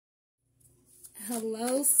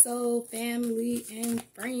Hello, soul family and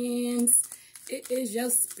friends. It is your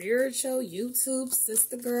spiritual YouTube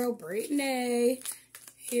sister girl, Brittany,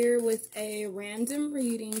 here with a random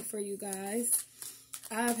reading for you guys.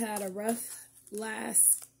 I've had a rough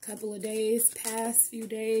last couple of days, past few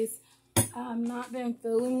days. I've not been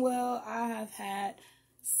feeling well. I have had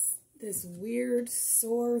this weird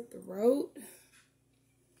sore throat.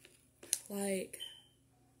 Like,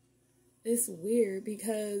 it's weird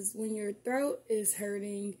because when your throat is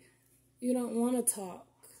hurting, you don't want to talk.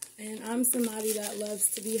 And I'm somebody that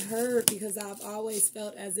loves to be heard because I've always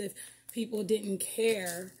felt as if people didn't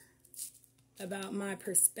care about my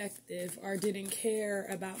perspective or didn't care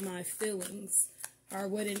about my feelings or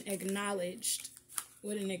wouldn't acknowledge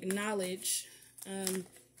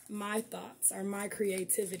my thoughts or my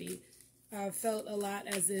creativity. I felt a lot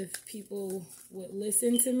as if people would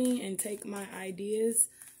listen to me and take my ideas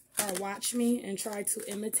or watch me and try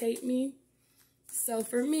to imitate me. So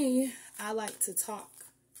for me, I like to talk.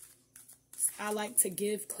 I like to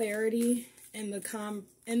give clarity in the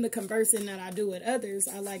conversing that I do with others.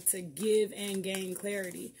 I like to give and gain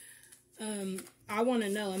clarity. I want to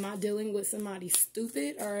know, am I dealing with somebody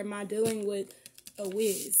stupid or am I dealing with a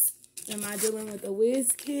whiz? Am I dealing with a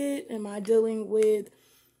whiz kid? Am I dealing with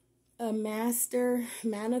a master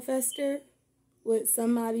manifester? With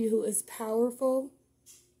somebody who is powerful,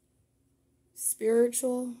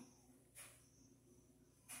 spiritual,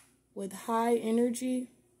 with high energy?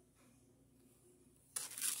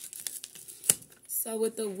 So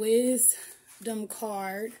with the wisdom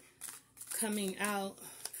card coming out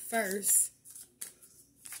first,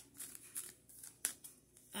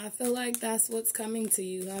 I feel like that's what's coming to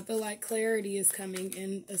you. I feel like clarity is coming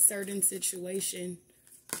in a certain situation.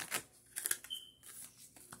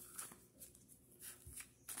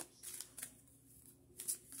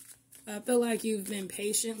 I feel like you've been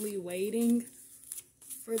patiently waiting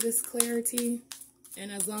for this clarity.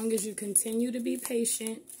 And as long as you continue to be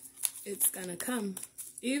patient, it's gonna come.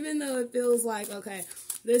 Even though it feels like, okay,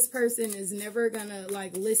 this person is never gonna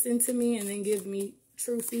like listen to me and then give me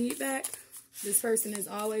true feedback. This person is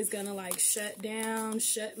always gonna like shut down,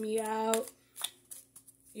 shut me out,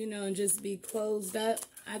 you know, and just be closed up.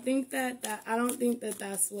 I think I don't think that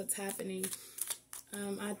that's what's happening.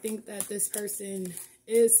 I think that this person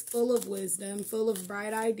is full of wisdom, full of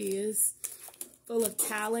bright ideas, full of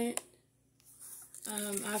talent.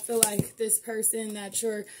 I feel like this person that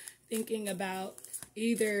you're thinking about,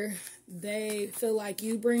 either they feel like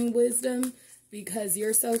you bring wisdom because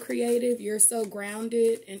you're so creative, you're so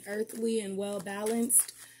grounded and earthly and well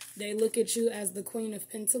balanced. They look at you as the Queen of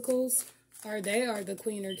Pentacles, or they are the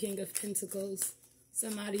Queen or King of Pentacles.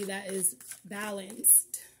 Somebody that is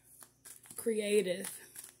balanced, creative,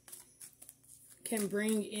 can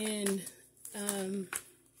bring in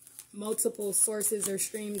multiple sources or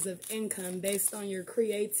streams of income based on your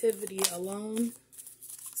creativity alone.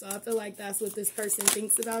 So I feel like that's what this person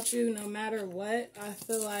thinks about you no matter what. I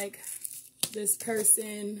feel like this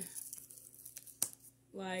person,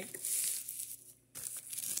 I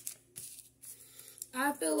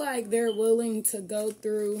feel like they're willing to go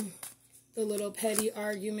through the little petty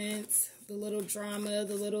arguments, the little drama,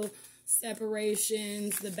 the little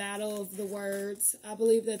separations, the battle of the words. I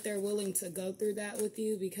believe that they're willing to go through that with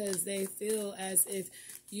you because they feel as if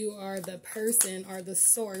you are the person or the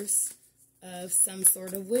source of some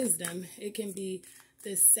sort of wisdom. It can be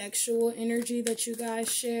this sexual energy that you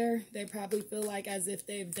guys share. They probably feel like as if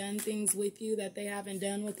they've done things with you that they haven't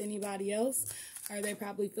done with anybody else, or they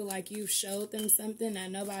probably feel like you've showed them something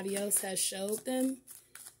that nobody else has showed them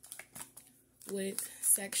with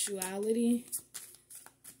sexuality.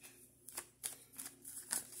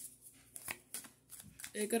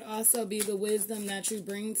 It could also be the wisdom that you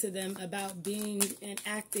bring to them about being and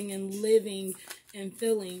acting and living and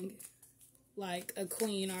feeling like a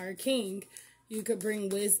queen or a king. You could bring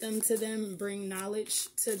wisdom to them, bring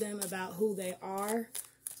knowledge to them about who they are,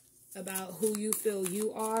 about who you feel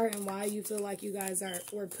you are, and why you feel like you guys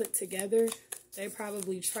were put together. They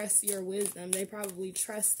probably trust your wisdom. They probably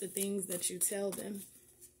trust the things that you tell them.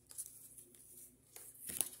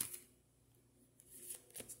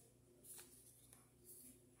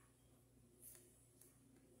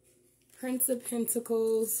 Prince of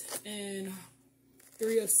Pentacles and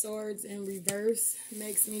Three of Swords in reverse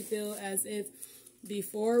makes me feel as if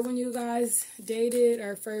before, when you guys dated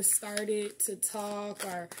or first started to talk,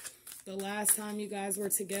 or the last time you guys were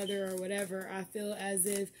together or whatever, I feel as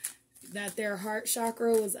if that their heart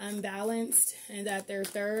chakra was unbalanced and that their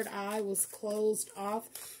third eye was closed off.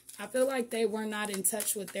 I feel like they were not in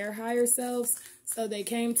touch with their higher selves, so they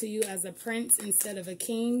came to you as a prince instead of a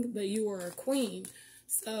king, but you were a queen.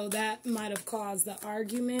 So that might have caused the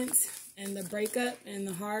argument and the breakup and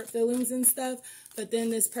the hard feelings and stuff. But then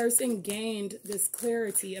this person gained this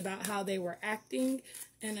clarity about how they were acting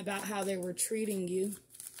and about how they were treating you.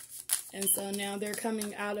 And so now they're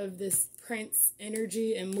coming out of this Prince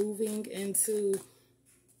energy and moving into,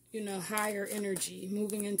 you know, higher energy,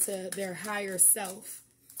 moving into their higher self.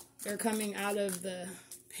 They're coming out of the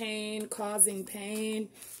pain, causing pain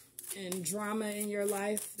and drama in your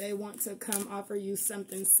life. They want to come offer you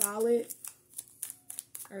something solid,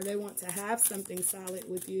 or they want to have something solid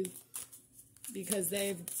with you because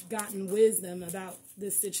they've gotten wisdom about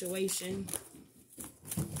this situation.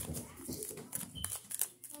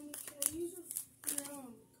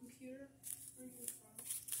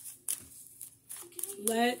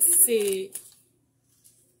 Let's see.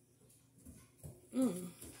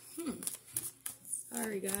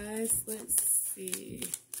 Sorry, guys. Let's see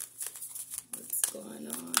what's going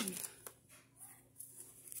on.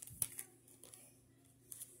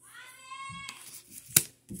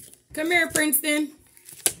 Come here, Princeton.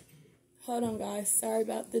 Hold on, guys. Sorry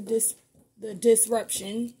about the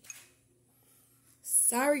disruption.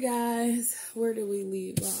 Sorry, guys. Where did we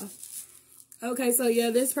leave off? Okay, so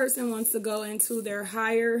yeah, this person wants to go into their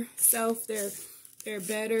higher self, their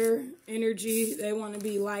better energy. They want to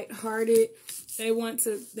be lighthearted. They want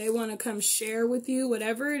to come share with you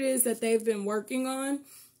whatever it is that they've been working on.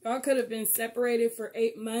 Y'all could have been separated for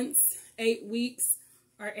 8 months, 8 weeks,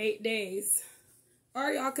 or 8 days.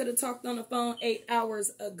 Or y'all could have talked on the phone 8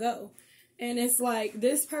 hours ago. And it's like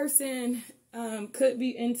this person could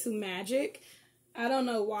be into magic. I don't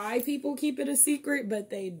know why people keep it a secret,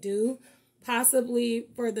 but they do. Possibly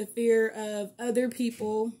for the fear of other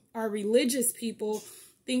people or religious people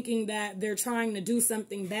thinking that they're trying to do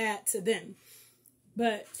something bad to them.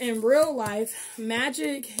 But in real life,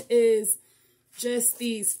 magic is just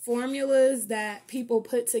these formulas that people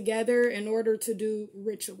put together in order to do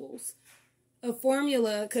rituals. A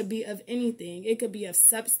formula could be of anything. It could be of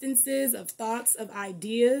substances, of thoughts, of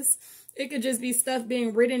ideas. It could just be stuff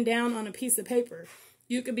being written down on a piece of paper.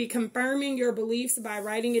 You could be confirming your beliefs by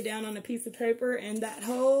writing it down on a piece of paper, and that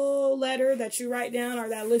whole letter that you write down or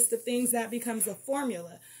that list of things, that becomes a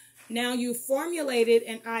formula. Now you formulated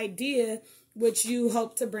an idea which you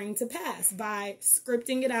hope to bring to pass by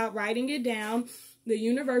scripting it out, writing it down. The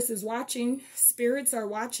universe is watching. Spirits are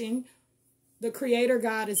watching. The Creator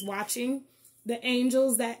God is watching. The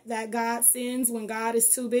angels that God sends when God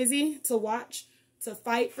is too busy to watch, to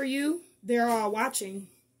fight for you, they're all watching.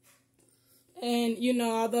 And, you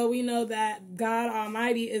know, although we know that God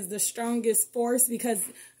Almighty is the strongest force because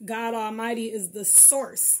God Almighty is the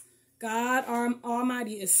source. God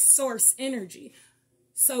Almighty is source energy.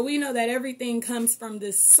 So we know that everything comes from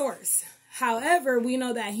this source. However, we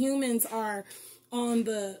know that humans are on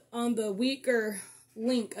the weaker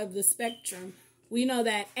link of the spectrum. We know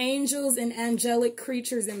that angels and angelic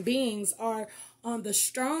creatures and beings are on the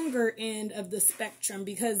stronger end of the spectrum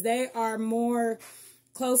because they are more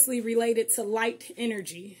closely related to light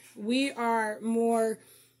energy. We are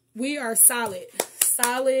solid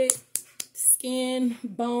skin,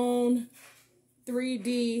 bone,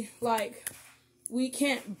 3D. Like, we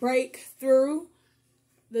can't break through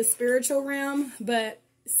the spiritual realm, but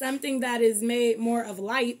something that is made more of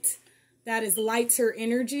light, that is lighter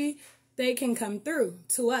energy, they can come through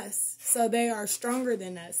to us. So they are stronger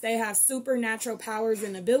than us. They have supernatural powers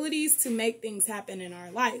and abilities to make things happen in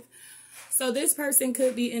our life. So this person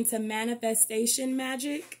could be into manifestation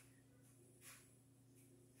magic.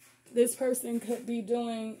 This person could be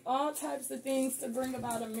doing all types of things to bring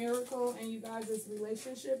about a miracle in you guys'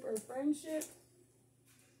 relationship or friendship.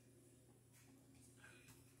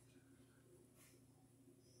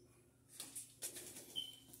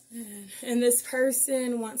 And this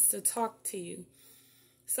person wants to talk to you.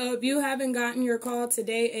 So if you haven't gotten your call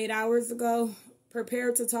today, 8 hours ago,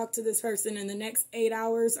 prepare to talk to this person in the next 8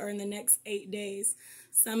 hours or in the next 8 days.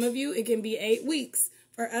 Some of you, it can be 8 weeks.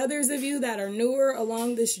 For others of you that are newer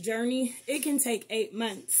along this journey, it can take 8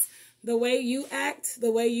 months. The way you act,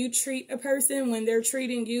 the way you treat a person when they're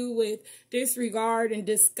treating you with disregard and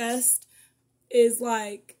disgust is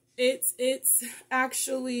like, it's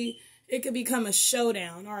actually, it could become a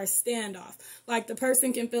showdown or a standoff. Like the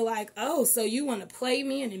person can feel like, oh, so you want to play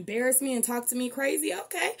me and embarrass me and talk to me crazy?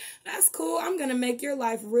 Okay, that's cool. I'm going to make your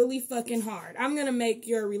life really fucking hard. I'm going to make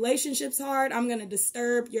your relationships hard. I'm going to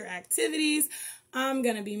disturb your activities. I'm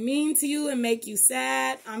going to be mean to you and make you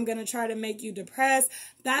sad. I'm going to try to make you depressed.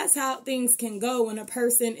 That's how things can go when a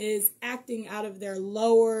person is acting out of their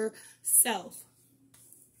lower self.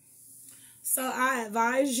 So I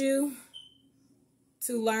advise you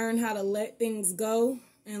to learn how to let things go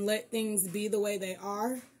and let things be the way they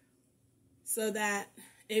are, so that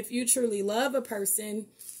if you truly love a person,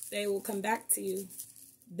 they will come back to you.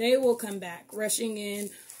 They will come back, rushing in,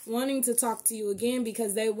 wanting to talk to you again,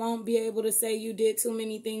 because they won't be able to say you did too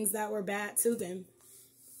many things that were bad to them.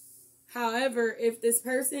 However, if this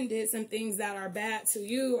person did some things that are bad to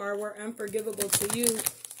you or were unforgivable to you,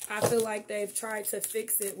 I feel like they've tried to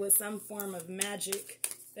fix it with some form of magic.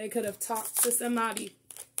 They could have talked to somebody.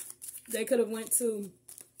 They could have went to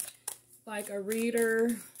like a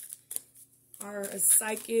reader or a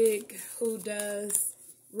psychic who does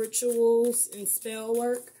rituals and spell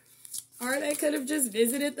work. Or they could have just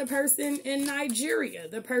visited the person in Nigeria,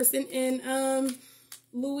 the person in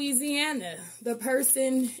Louisiana, the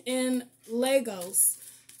person in Lagos,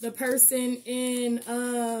 the person in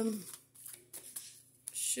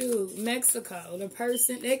Mexico, the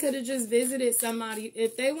person. They could have just visited somebody.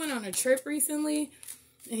 If they went on a trip recently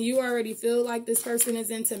and you already feel like this person is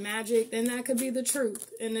into magic, then that could be the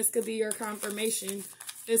truth, and this could be your confirmation.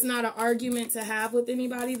 It's not an argument to have with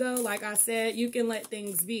anybody, though. Like I said, you can let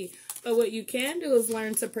things be. But what you can do is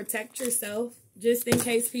learn to protect yourself, just in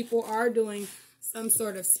case people are doing some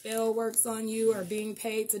sort of spell works on you or being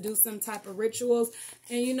paid to do some type of rituals.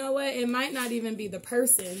 And you know what? It might not even be the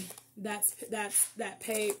person that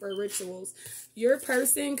paid for rituals. Your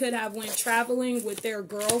person could have went traveling with their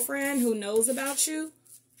girlfriend who knows about you,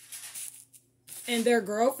 and their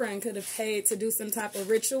girlfriend could have paid to do some type of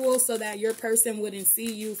ritual so that your person wouldn't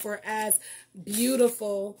see you for as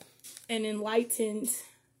beautiful and enlightened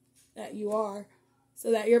that you are,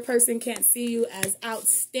 so that your person can't see you as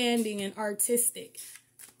outstanding and artistic.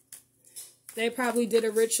 They probably did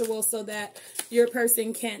a ritual so that your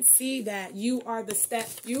person can't see that you are the step,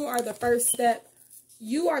 you are the first step,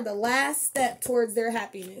 you are the last step towards their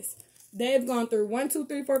happiness. They've gone through 1, 2,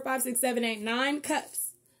 3, 4, 5, 6, 7, 8, 9 cups.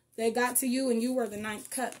 They got to you and you were the 9th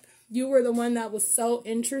cup. You were the one that was so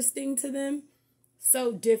interesting to them,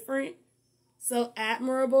 so different, so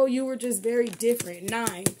admirable. You were just very different.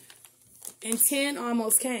 9. And 10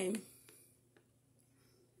 almost came.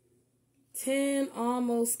 10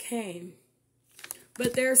 almost came.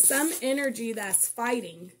 But there's some energy that's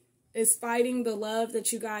fighting. It's fighting the love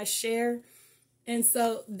that you guys share. And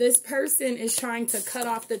so this person is trying to cut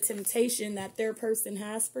off the temptation that their person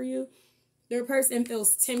has for you. Their person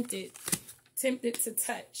feels tempted to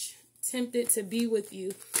touch, tempted to be with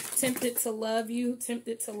you, tempted to love you,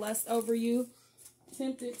 tempted to lust over you,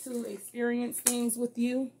 tempted to experience things with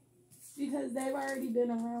you, because they've already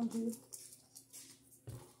been around you.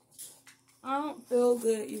 I don't feel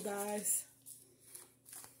good, you guys.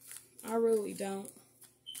 I really don't.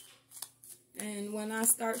 And when I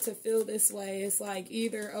start to feel this way, it's like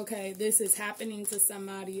either, okay, this is happening to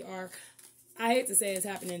somebody, or I hate to say it's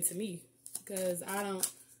happening to me, because I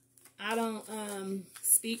don't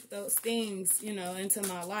speak those things, you know, into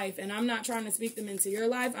my life. And I'm not trying to speak them into your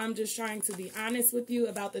life. I'm just trying to be honest with you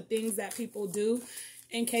about the things that people do.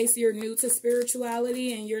 In case you're new to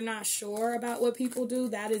spirituality and you're not sure about what people do,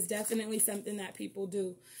 that is definitely something that people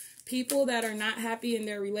do. People that are not happy in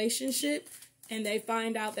their relationship and they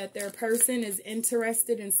find out that their person is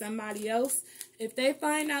interested in somebody else, if they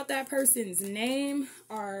find out that person's name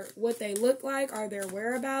or what they look like or their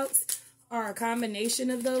whereabouts or a combination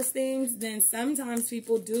of those things, then sometimes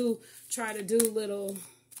people do try to do little,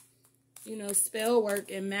 you know, spell work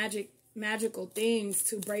and magical things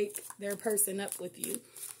to break their person up with you.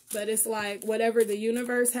 But it's like whatever the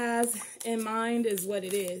universe has in mind is what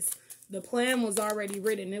it is. The plan was already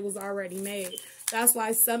written. It was already made. That's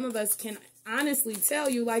why some of us can honestly tell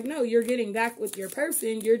you, like, no, you're getting back with your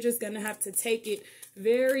person. You're just going to have to take it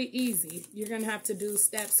very easy. You're going to have to do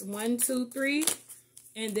steps 1, 2, 3,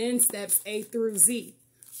 and then steps A through Z.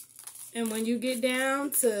 And when you get down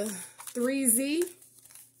to 3Z,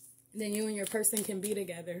 then you and your person can be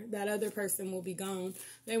together. That other person will be gone.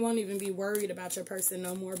 They won't even be worried about your person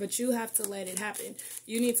no more. But you have to let it happen.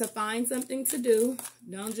 You need to find something to do.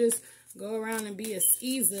 Don't just go around and be a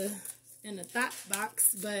skeezer in a thought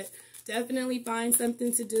box. But definitely find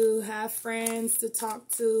something to do. Have friends to talk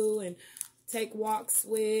to and take walks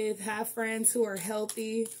with. Have friends who are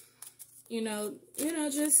healthy. You know,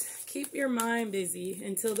 just keep your mind busy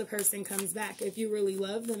until the person comes back if you really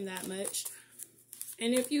love them that much.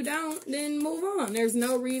 And if you don't, then move on. There's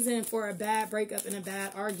no reason for a bad breakup and a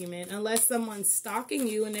bad argument. Unless someone's stalking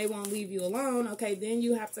you and they won't leave you alone, okay, then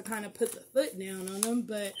you have to kind of put the foot down on them.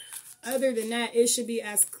 But other than that, it should be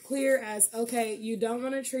as clear as, okay, you don't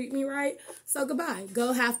want to treat me right, so goodbye.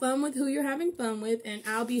 Go have fun with who you're having fun with, and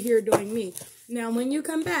I'll be here doing me. Now, when you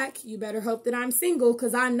come back, you better hope that I'm single,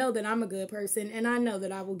 because I know that I'm a good person, and I know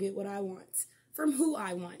that I will get what I want from who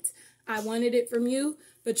I want. I wanted it from you.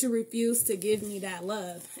 but you refused to give me that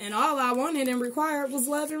love. And all I wanted and required was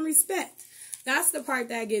love and respect. That's the part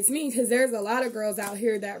that gets me, because there's a lot of girls out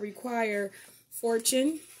here that require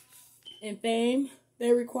fortune and fame.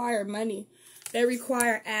 They require money. They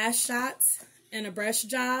require ass shots and a breast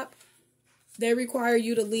job. They require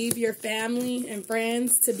you to leave your family and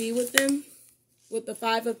friends to be with them, with the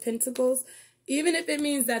 5 of Pentacles. Even if it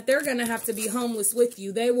means that they're going to have to be homeless with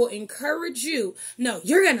you, they will encourage you. No,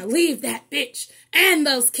 you're going to leave that bitch and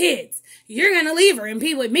those kids. You're going to leave her and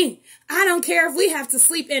be with me. I don't care if we have to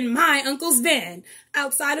sleep in my uncle's van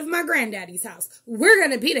outside of my granddaddy's house. We're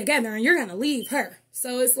going to be together and you're going to leave her.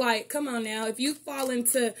 So it's like, come on now. If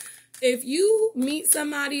you meet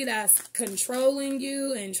somebody that's controlling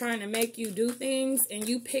you and trying to make you do things, and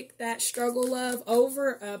you pick that struggle love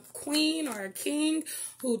over a queen or a king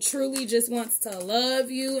who truly just wants to love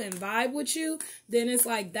you and vibe with you, then it's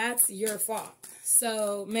like, that's your fault.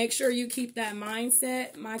 So make sure you keep that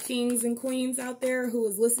mindset, my kings and queens out there who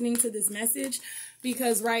is listening to this message,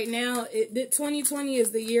 because right now, 2020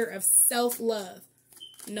 is the year of self-love.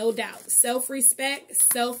 No doubt. Self-respect,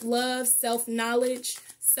 self-love, self-knowledge,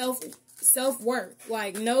 self-worth.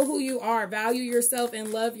 Like, know who you are, value yourself,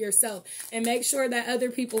 and love yourself. And make sure that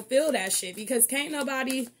other people feel that shit, because can't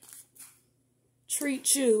nobody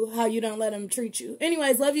treat you how you don't let them treat you.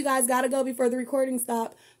 Anyways, love you guys. Gotta go before the recording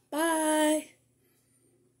stop. Bye.